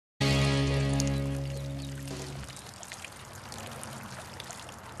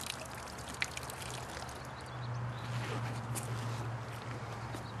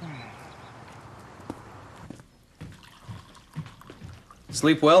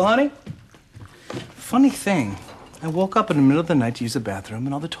Sleep well, honey? Funny thing, I woke up in the middle of the night to use the bathroom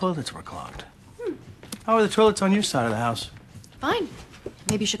and all the toilets were clogged. How are the toilets on your side of the house? Fine.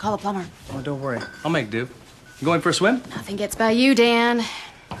 Maybe you should call a plumber. Oh, don't worry. I'll make do. You going for a swim? Nothing gets by you, Dan.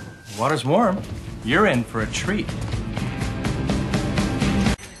 Water's warm. You're in for a treat.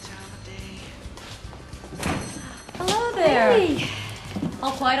 Hello there. Hey.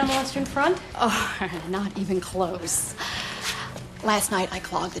 All quiet on the Western Front? Oh, not even close. Last night, I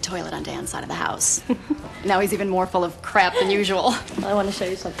clogged the toilet on Dan's side of the house. Now he's even more full of crap than usual. I want to show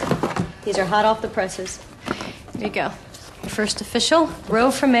you something. These are hot off the presses. Here you go. Your first official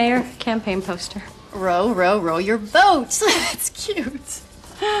Row for Mayor campaign poster. Row, row, row your boat. It's cute.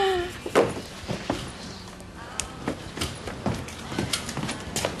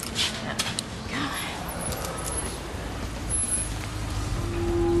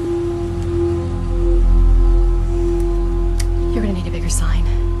 You're gonna need a bigger sign.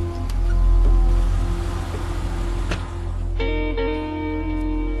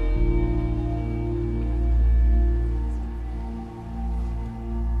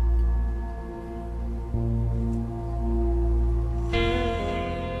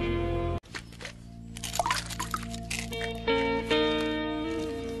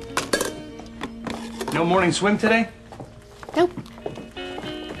 No morning swim today? Nope.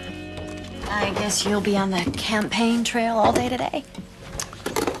 I guess you'll be on the campaign trail all day today.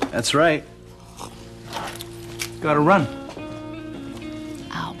 That's right. Gotta run.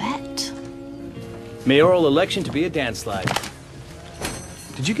 I'll bet. Mayoral election to be a dance slide.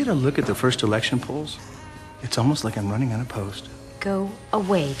 Did you get a look at the first election polls? It's almost like I'm running unopposed. Go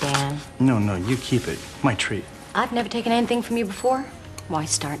away, Dan. No, you keep it. My treat. I've never taken anything from you before. Why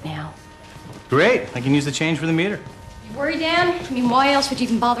start now? Great. I can use the change for the meter. You worry, Dan? I mean, why else would you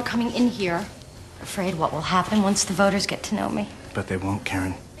even bother coming in here? Afraid what will happen once the voters get to know me. But they won't,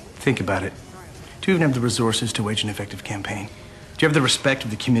 Karen. Think about it. Do you even have the resources to wage an effective campaign? Do you have the respect of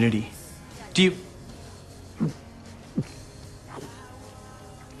the community? Do you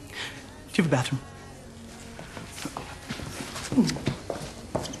have a bathroom?